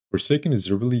Forsaken is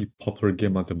a really popular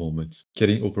game at the moment,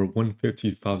 getting over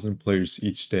 150,000 players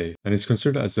each day, and is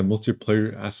considered as a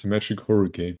multiplayer asymmetric horror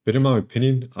game, but in my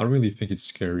opinion, I don't really think it's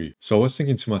scary. So I was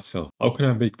thinking to myself, how can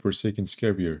I make Forsaken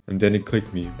scarier? And then it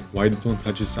clicked me, why don't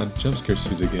I just add jump scares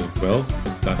to the game? Well,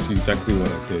 that's exactly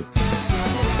what I did.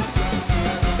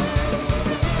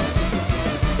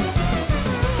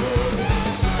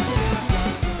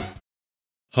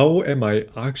 How am I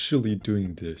actually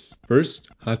doing this? First,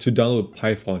 I had to download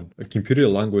Python, a computer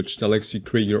language that lets you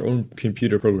create your own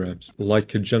computer programs,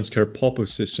 like a jumpscare pop-up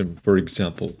system, for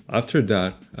example. After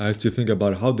that, I had to think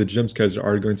about how the jumpscares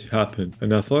are going to happen,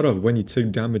 and I thought of when you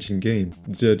take damage in game,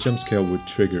 the jumpscare would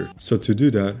trigger. So to do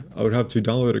that, I would have to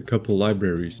download a couple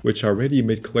libraries, which already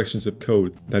made collections of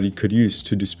code that you could use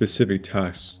to do specific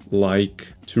tasks,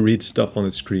 like to read stuff on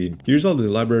the screen. Here's all the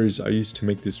libraries I used to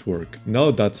make this work.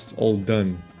 Now that's all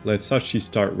done, let's actually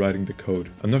start writing the code.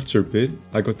 And after a bit,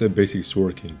 I got the basics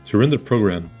working. To run the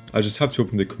program, I just have to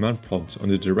open the command prompt on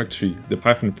the directory the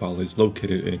Python file is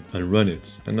located in and run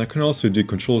it. And I can also do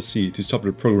Ctrl+C to stop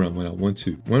the program when I want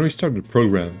to. When we start the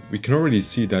program, we can already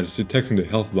see that it's detecting the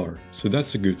health bar, so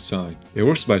that's a good sign. It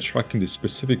works by tracking the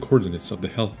specific coordinates of the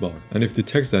health bar, and if it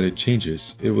detects that it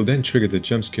changes, it will then trigger the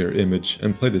jump scare image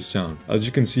and play the sound, as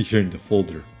you can see here in the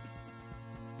folder.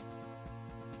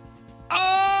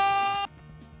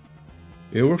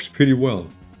 It works pretty well,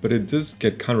 but it does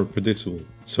get kind of predictable.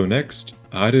 So next,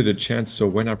 I added a chance so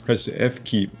when I press the F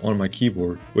key on my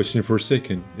keyboard, which in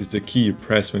Forsaken is the key you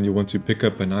press when you want to pick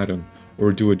up an item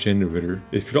or do a generator,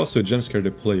 it could also jump scare the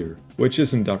player, which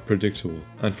isn't that predictable.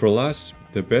 And for last,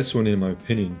 the best one in my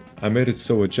opinion, I made it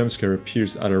so a jump scare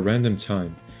appears at a random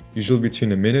time, usually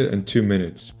between a minute and 2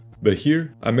 minutes. But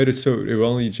here, I made it so it will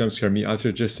only jump scare me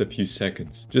after just a few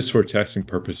seconds, just for testing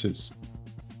purposes.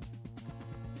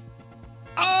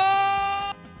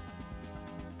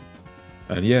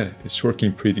 And yeah, it's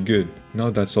working pretty good. Now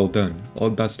that's all done,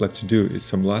 all that's left to do is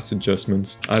some last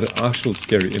adjustments, add actual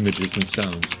scary images and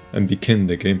sounds, and begin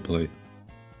the gameplay.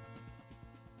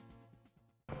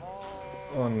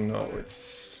 Oh no,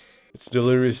 it's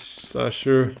delirious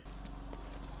slasher.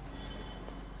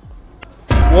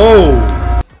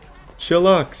 Whoa!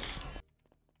 Chillax!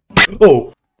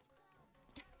 Oh!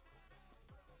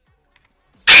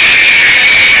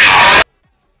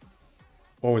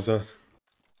 What was that?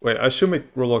 Wait, I should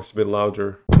make Roblox a bit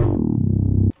louder.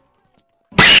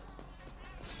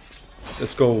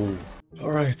 Let's go.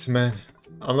 Alright, man.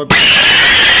 I'm not...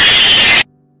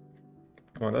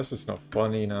 Come on, that's just not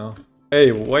funny now.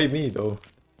 Hey, why me, though?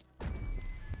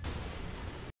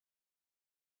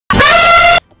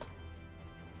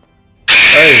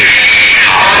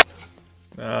 Hey!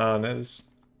 Nah, that's...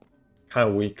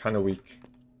 kinda weak.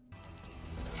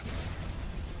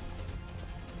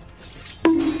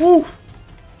 Woo!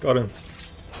 Got him.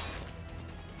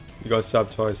 You got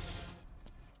stabbed twice.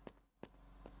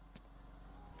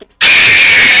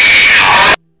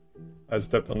 I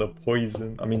stepped on the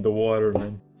poison. I mean the water,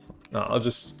 man. Nah,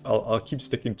 I'll keep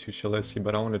sticking to Shaleski,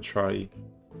 but I want to try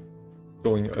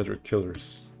going other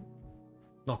killers.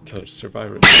 Not killers,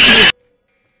 survivors.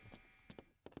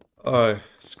 Alright,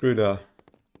 screw that.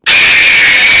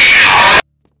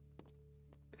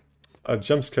 A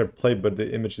jump scare played, but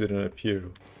the image didn't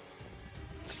appear.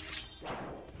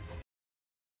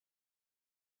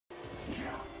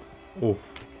 Oh.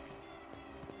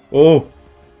 Oh!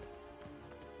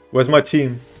 Where's my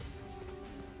team?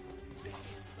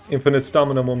 Infinite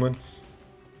stamina moments.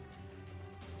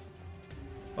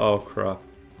 Oh crap.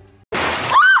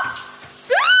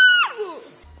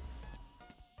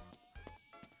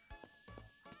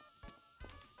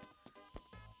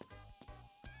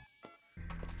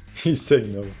 He's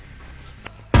saying no.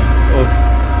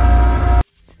 Oh.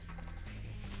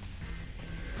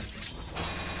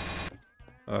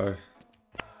 Alright.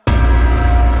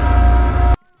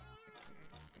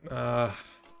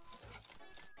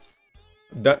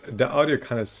 The audio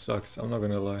kind of sucks, I'm not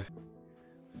gonna lie.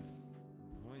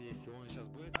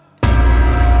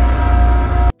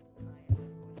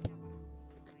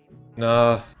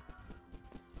 Nah.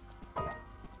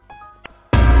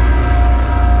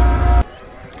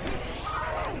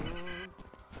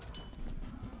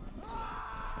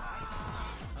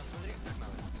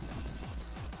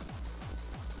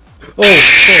 Oh,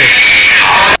 shit.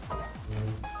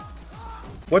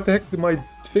 What the heck did my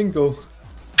thing go?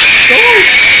 Oh!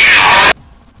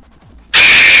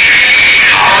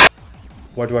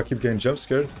 Why do I keep getting jump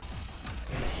scared?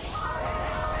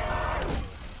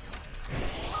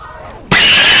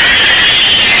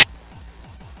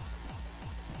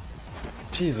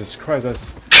 Jesus Christ,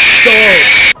 that's so...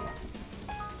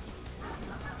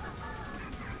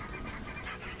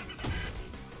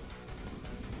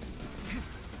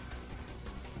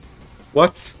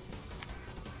 What?